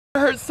It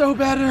hurts so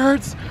bad, it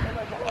hurts.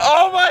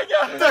 Oh my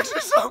god, it's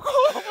actually so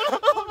cold.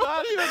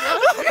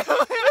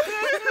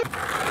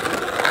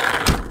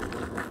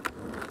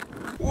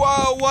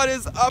 Whoa, what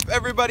is up,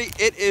 everybody?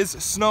 It is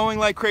snowing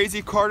like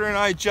crazy. Carter and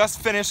I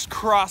just finished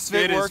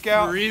CrossFit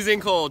workout. It is freezing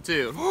cold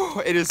too.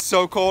 It is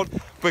so cold,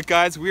 but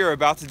guys, we are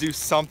about to do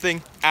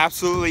something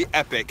absolutely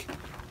epic.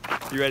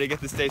 You ready to get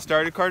this day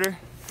started, Carter?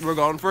 We're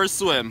going for a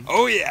swim.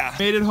 Oh yeah.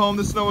 Made it home,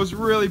 the snow is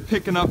really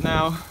picking up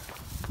now.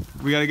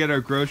 We gotta get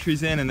our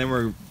groceries in and then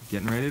we're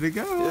getting ready to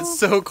go. It's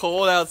so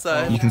cold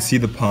outside. You can see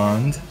the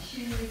pond.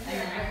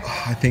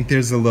 I think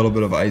there's a little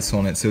bit of ice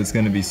on it, so it's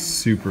gonna be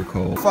super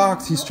cold.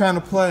 Fox, he's trying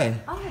to play.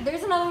 Oh,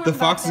 there's another one. The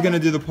fox is gonna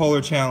do the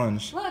polar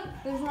challenge. Look,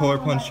 there's another Polar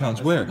one plunge back challenge.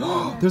 there.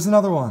 Where? There's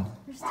another one.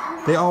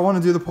 They all want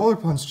to do the polar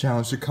plunge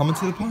challenge. They're coming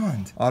to the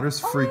pond. Otter's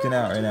freaking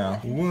out right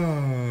now.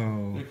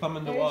 Whoa. They're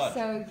coming to They're watch.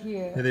 so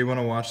cute. They want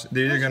to watch.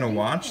 They're either gonna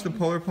watch the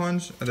polar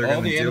plunge or they're All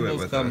gonna the do it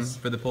animals with come us.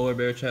 for the polar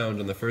bear challenge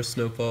on the first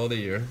snowfall of the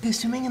year. They're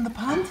swimming in the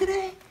pond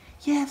today?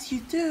 Yes, you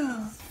do.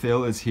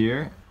 Phil is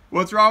here.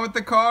 What's wrong with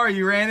the car?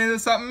 You ran into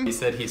something? He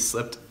said he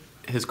slipped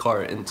his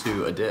car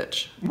into a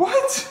ditch.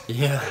 What?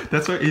 Yeah.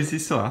 That's why. Is he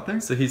still out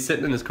there? So he's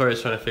sitting in his car,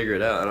 he's trying to figure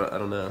it out. I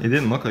don't know. It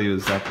didn't look like he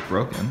was that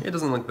broken. It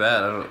doesn't look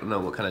bad. I don't know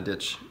what kind of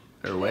ditch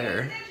or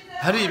where.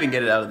 How did he even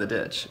get it out of the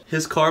ditch?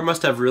 His car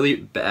must have really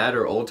bad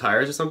or old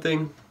tires or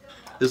something.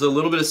 There's a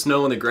little bit of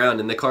snow on the ground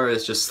and the car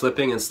is just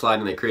slipping and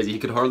sliding like crazy. He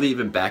could hardly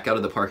even back out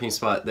of the parking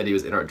spot that he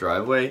was in our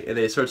driveway. And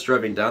then he starts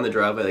driving down the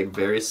driveway like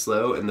very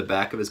slow and the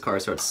back of his car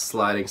starts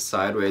sliding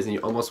sideways and he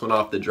almost went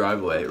off the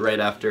driveway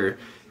right after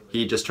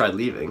he just tried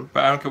leaving.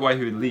 But I don't get why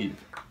he would leave.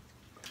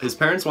 His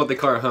parents want the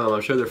car home. I'm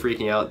sure they're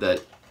freaking out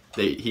that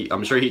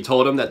I'm sure he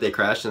told them that they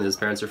crashed and his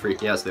parents are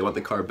freaking out so they want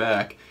the car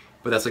back.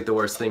 But that's like the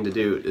worst thing to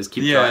do is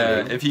keep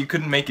driving. Yeah, if you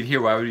couldn't make it here,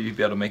 why would you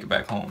be able to make it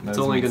back home? It's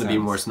only going to be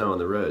more snow on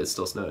the road. It's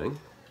still snowing.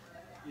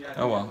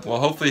 Oh well. Well,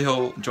 hopefully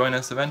he'll join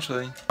us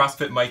eventually.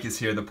 CrossFit Mike is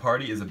here. The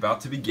party is about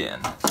to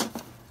begin.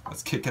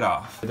 Let's kick it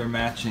off. They're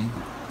matching.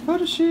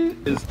 Photo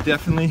shoot is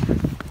definitely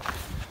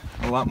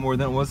a lot more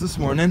than it was this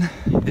morning.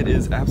 It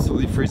is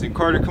absolutely freezing.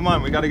 Carter, come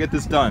on, we gotta get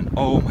this done.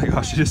 Oh my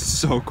gosh, it is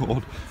so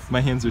cold.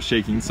 My hands are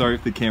shaking. Sorry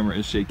if the camera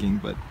is shaking,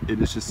 but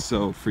it is just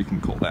so freaking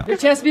cold out.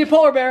 Good chance to be a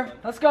polar bear.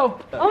 Let's go.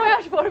 Oh my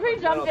gosh, polar bear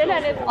jumped in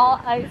and it's all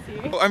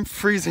icy. Oh, I'm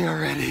freezing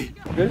already.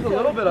 There's a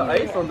little bit of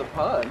ice on the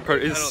pond.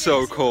 Carter, it's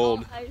so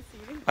cold.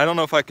 I don't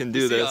know if I can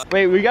do this.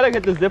 Wait, we gotta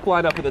get the zip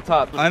line up at the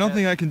top. I don't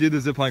think I can do the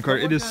zipline,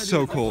 Carter. It is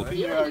so cold.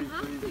 You don't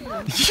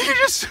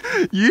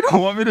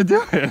want me to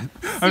do it.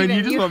 I mean,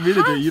 you just want me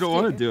to do it. You don't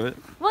want to do it.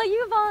 Well,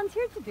 you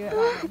volunteered to do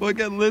it. Look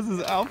at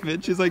Liz's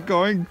outfit. She's like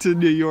going to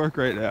New York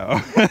right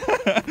now.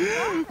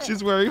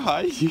 She's wearing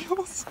high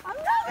heels. I'm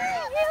not wearing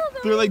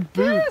heels. They're like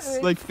boots,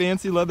 like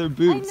fancy leather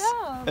boots. I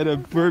know. And a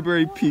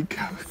Burberry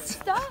peacoat.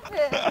 Stop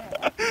it.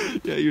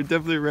 Yeah, you're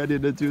definitely ready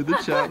to do the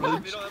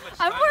challenge.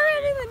 I'm more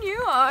ready than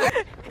you are.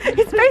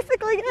 It's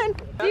basically in.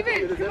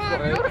 Steven, come on,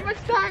 we don't have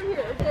much time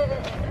here.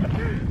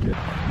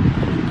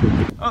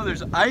 Oh,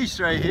 there's ice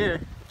right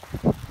here.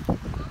 Oh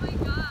my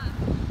god.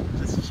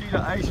 There's a sheet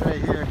of ice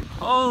right here.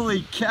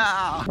 Holy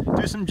cow.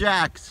 Do some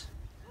jacks.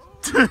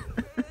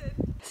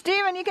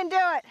 Steven, you can do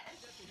it.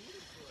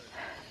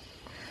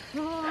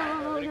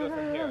 Ready to go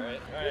from here,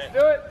 right? Let's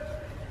do it.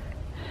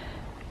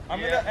 I'm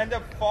gonna end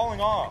up falling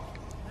off.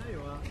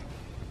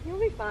 You'll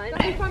be fine.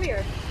 It'll be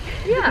funnier.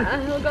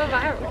 Yeah, it'll go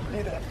viral.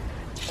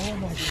 Oh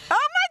my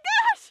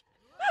gosh!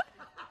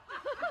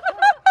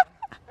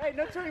 Hey,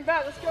 no turning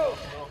back. Let's go.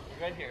 No,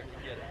 right here.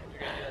 You're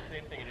gonna do that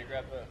same thing and you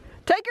grab the...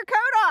 Take your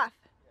coat off.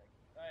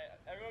 Alright,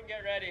 everyone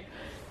get ready.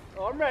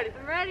 Oh, I'm ready.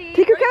 I'm ready.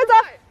 Take your coats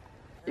off.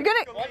 You're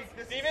gonna.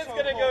 Steven's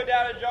gonna go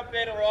down and jump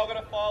in and we're all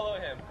gonna follow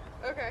him.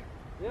 Okay.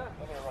 Yeah.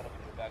 I'm gonna run up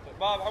and do a backflip.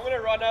 Mom, I'm gonna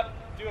run up,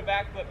 do a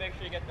backflip, make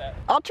sure you get that.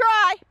 I'll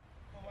try.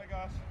 Oh my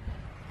gosh.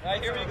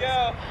 Alright, here we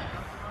go.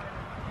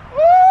 Woo!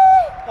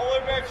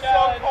 Polar bear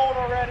challenge. So cold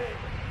already.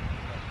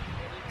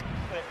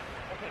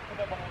 Okay, put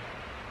that behind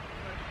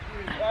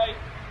you. Alright,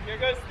 here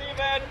goes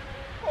Steven.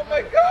 Oh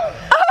my god.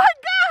 Oh my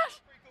gosh!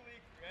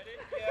 Ready?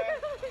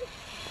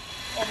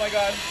 Yeah. Oh my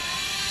god.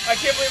 I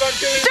can't believe I'm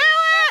doing Do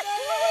it!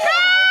 Go!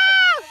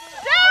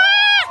 Do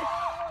it!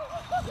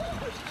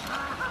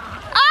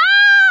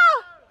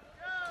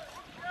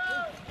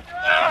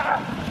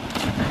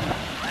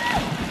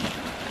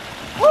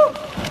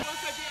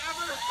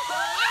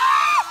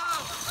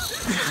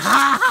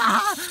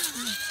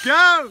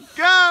 Go,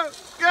 go,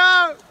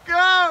 go,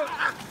 go!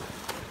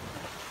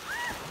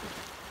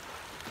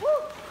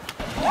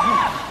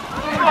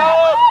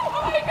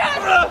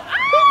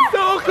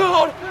 So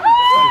cold.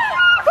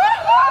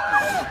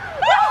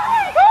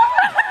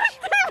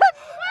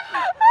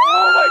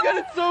 Oh my god,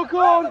 it's so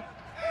cold. Run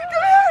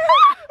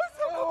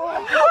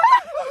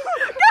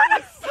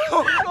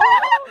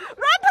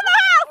to the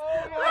house!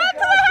 Run to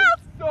the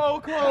house! So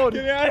cold.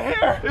 Get out of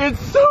here!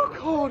 It's so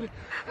cold.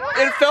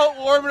 It felt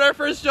warm when I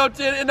first jumped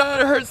in and now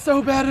it hurts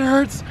so bad it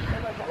hurts.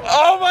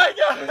 Oh my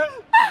god.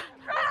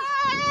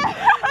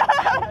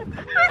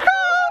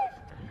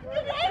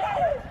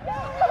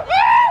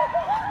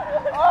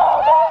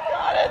 Oh my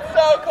god, it's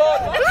so cold!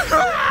 cold.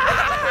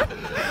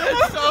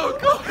 It's so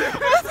cold.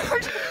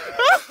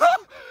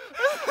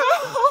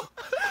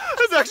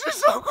 It's actually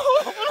so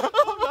cold.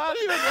 I'm not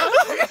even.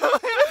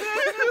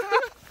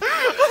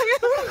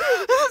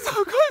 It's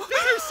so cold.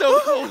 These are so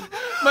cold.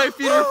 My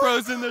feet are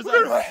frozen. There's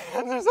like my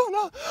hands are so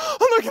numb.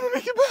 I'm not gonna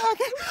make it back.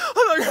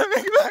 I'm not gonna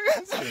make it back.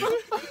 It's so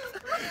cold.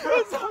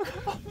 It's so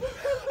cold.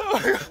 Oh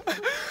my god.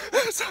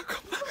 It's so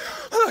cold.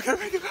 I'm not gonna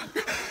make it back.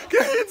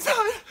 Get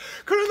inside.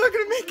 I'm not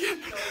gonna make it.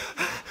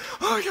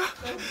 Oh my god.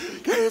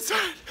 Get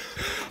inside.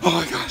 Oh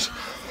my gosh.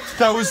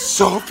 That was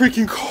so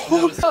freaking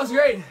cold. that was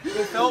great.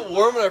 It felt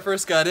warm when I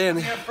first got in.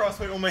 I have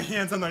frostbite on my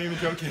hands. I'm not even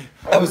joking.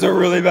 That was a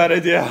really bad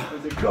idea.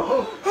 It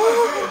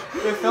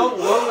felt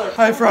warm.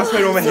 I have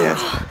frostbite on my hands.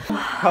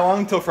 How long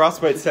until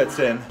frostbite sets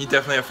in? You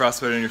definitely have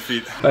frostbite on your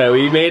feet. Alright,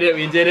 we made it,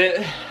 we did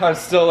it. I'm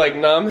still like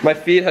numb. My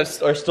feet are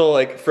still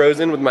like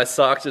frozen with my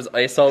socks, there's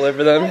ice all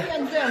over them.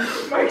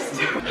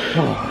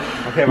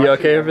 Okay, you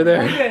okay over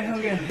there?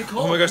 Okay.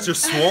 Oh my gosh, they're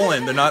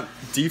swollen. They're not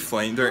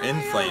deflamed, they're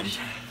inflamed.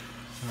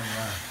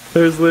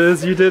 There's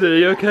Liz, you did it, are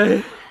you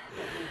okay?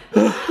 It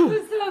was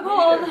so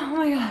cold. Oh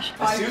my gosh.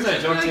 As soon as I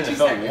jumped in, it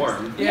felt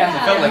warm. Yeah.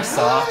 It felt like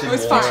soft and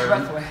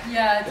warm.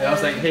 Yeah, And I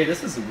was like, hey,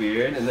 this is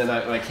weird. And then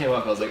when I came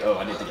up, I was like, oh,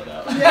 I need to get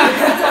out. And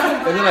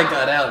then I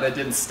got out and it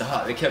didn't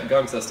stop. It kept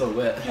going because I was still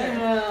wet. I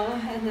know,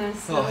 and then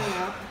swimming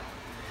out.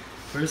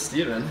 Where's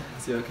Steven?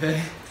 Is he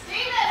okay?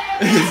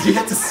 Steven! You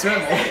have to swim.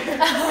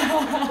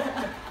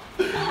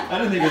 I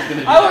didn't think it was going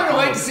to be I wanted to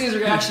wait to see his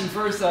reaction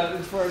first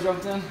before I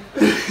jumped in.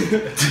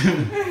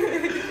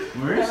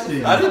 Where's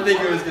he? I didn't think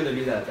it was going to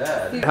be that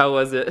bad. How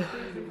was it?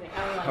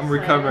 I'm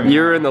recovering.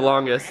 You were in the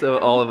longest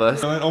of all of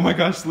us. Oh my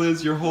gosh,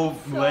 Liz, your whole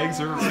legs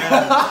are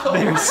red.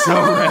 They are so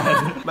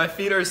red. My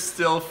feet are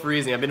still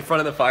freezing. I've been in front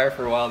of the fire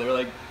for a while. They were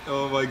like,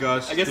 oh my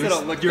gosh. I guess they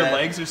don't look Your bad.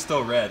 legs are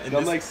still red. And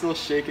I'm like still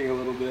shaking a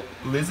little bit.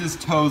 Liz's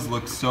toes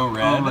look so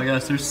red. Oh my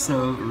gosh, they're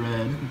so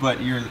red.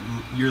 But your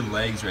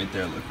legs right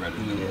there look redder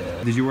than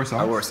yeah. Did you wear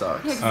socks? I wore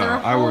socks. Yeah, 'cause there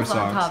are I wore holes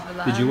on top socks. of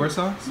that. Did you wear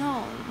socks?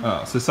 No.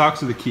 Oh, so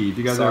socks are the key. If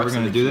you guys are ever Socks are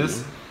going to the do key.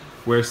 this,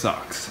 wear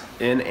socks.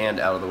 In and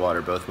out of the water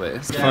both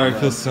ways. The fire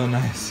feels so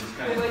nice.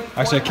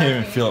 Actually, I can't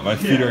even feel it. My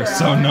feet are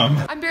so numb.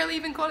 I'm barely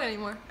even cold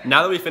anymore.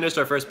 Now that we finished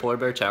our first polar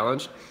bear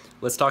challenge,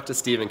 let's talk to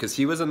Steven because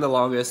he was in the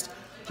longest.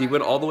 He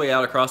went all the way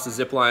out across the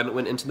zip line,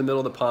 went into the middle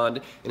of the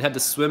pond, and had to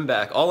swim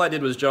back. All I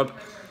did was jump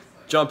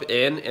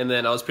in, and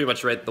then I was pretty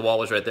much the wall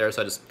was right there,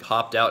 so I just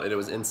hopped out, and it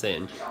was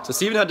insane. So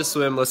Steven had to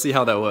swim. Let's see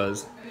how that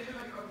was.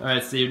 All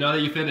right, Steve, now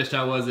that you finished,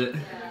 how was it?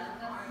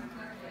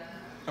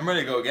 I'm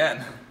ready to go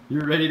again. You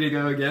ready to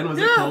go again? Was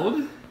it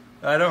cold?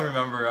 I don't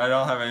remember. I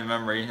don't have any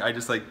memory. I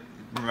just like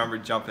remember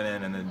jumping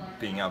in and then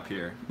being up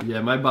here. Yeah,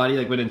 my body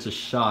like went into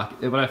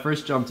shock. When I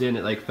first jumped in,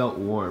 it like felt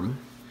warm.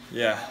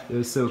 Yeah. It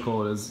was so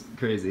cold. It was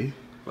crazy.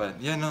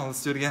 But yeah, no,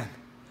 let's do it again.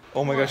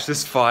 Oh my gosh,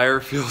 this fire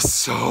feels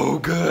so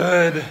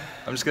good.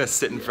 I'm just gonna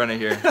sit in front of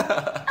here.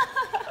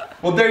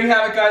 Well, there you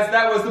have it, guys.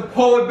 That was the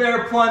Polar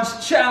Bear Plunge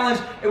Challenge.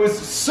 It was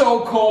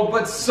so cold,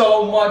 but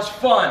so much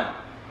fun.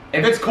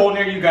 If it's cold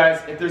near you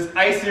guys, if there's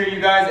ice near you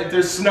guys, if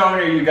there's snow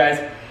near you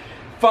guys,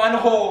 find a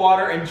hole of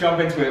water and jump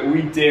into it.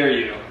 We dare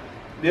you.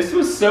 This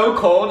was so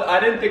cold, I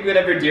didn't think we'd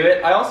ever do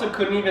it. I also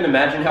couldn't even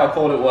imagine how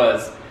cold it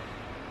was.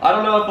 I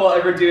don't know if we'll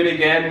ever do it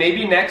again.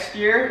 Maybe next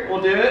year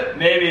we'll do it.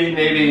 Maybe.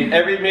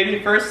 Maybe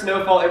first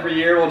snowfall every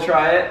year we'll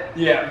try it.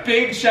 Yeah,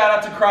 big shout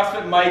out to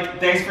CrossFit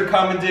Mike. Thanks for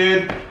coming,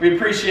 dude. We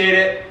appreciate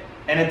it.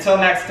 And until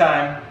next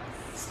time,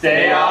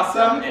 stay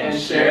awesome and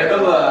share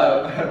the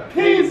love.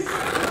 Peace.